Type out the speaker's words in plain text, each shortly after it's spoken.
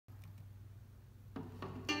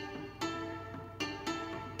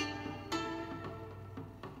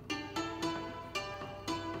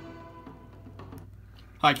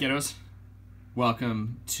Hi kiddos,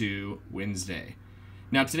 welcome to Wednesday.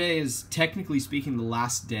 Now today is technically speaking the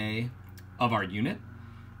last day of our unit,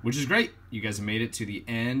 which is great. You guys have made it to the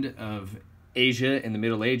end of Asia in the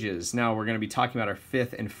Middle Ages. Now we're going to be talking about our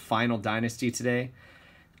fifth and final dynasty today,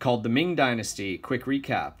 called the Ming Dynasty. Quick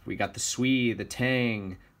recap: we got the Sui, the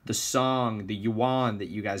Tang, the Song, the Yuan that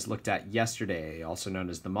you guys looked at yesterday, also known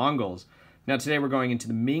as the Mongols. Now today we're going into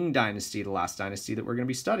the Ming Dynasty, the last dynasty that we're going to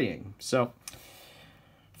be studying. So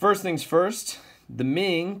first things first, the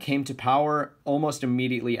Ming came to power almost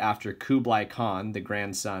immediately after Kublai Khan, the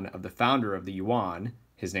grandson of the founder of the Yuan.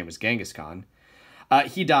 His name was Genghis Khan.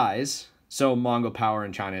 He dies, so Mongol power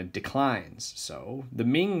in China declines. So the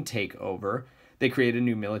Ming take over. They create a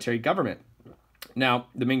new military government. Now,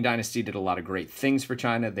 the Ming Dynasty did a lot of great things for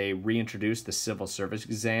China. They reintroduced the civil service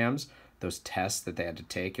exams, those tests that they had to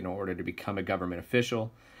take in order to become a government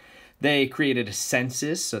official. They created a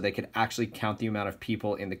census so they could actually count the amount of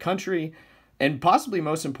people in the country. And possibly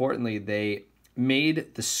most importantly, they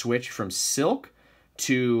made the switch from silk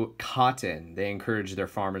to cotton. They encouraged their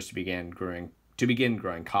farmers to begin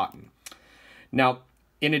growing cotton. Now,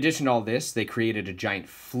 in addition to all this, they created a giant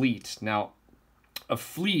fleet. Now, a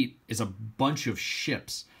fleet is a bunch of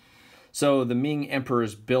ships. So the Ming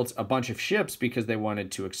emperors built a bunch of ships because they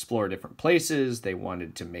wanted to explore different places. They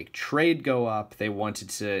wanted to make trade go up. They wanted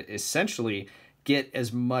to essentially get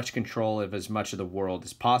as much control of as much of the world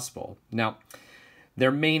as possible. Now,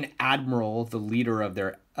 their main admiral, the leader of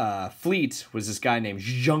their fleet, was this guy named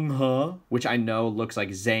Zheng He, which I know looks like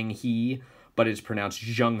Zhang He, but it's pronounced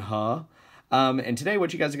Zheng He. And today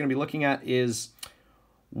what you guys are going to be looking at is,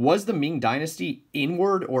 was the Ming Dynasty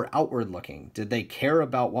inward or outward looking? Did they care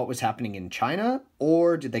about what was happening in China,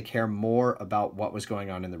 or did they care more about what was going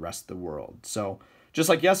on in the rest of the world? So just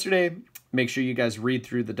like yesterday, make sure you guys read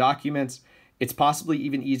through the documents. It's possibly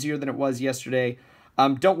even easier than it was yesterday.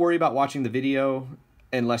 Don't worry about watching the video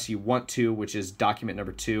unless you want to, which is document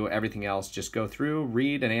number 2. Everything else, just go through,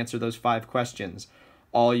 read, and answer those 5 questions.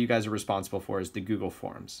 All you guys are responsible for is the Google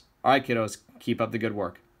Forms. All right, kiddos, keep up the good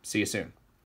work. See you soon.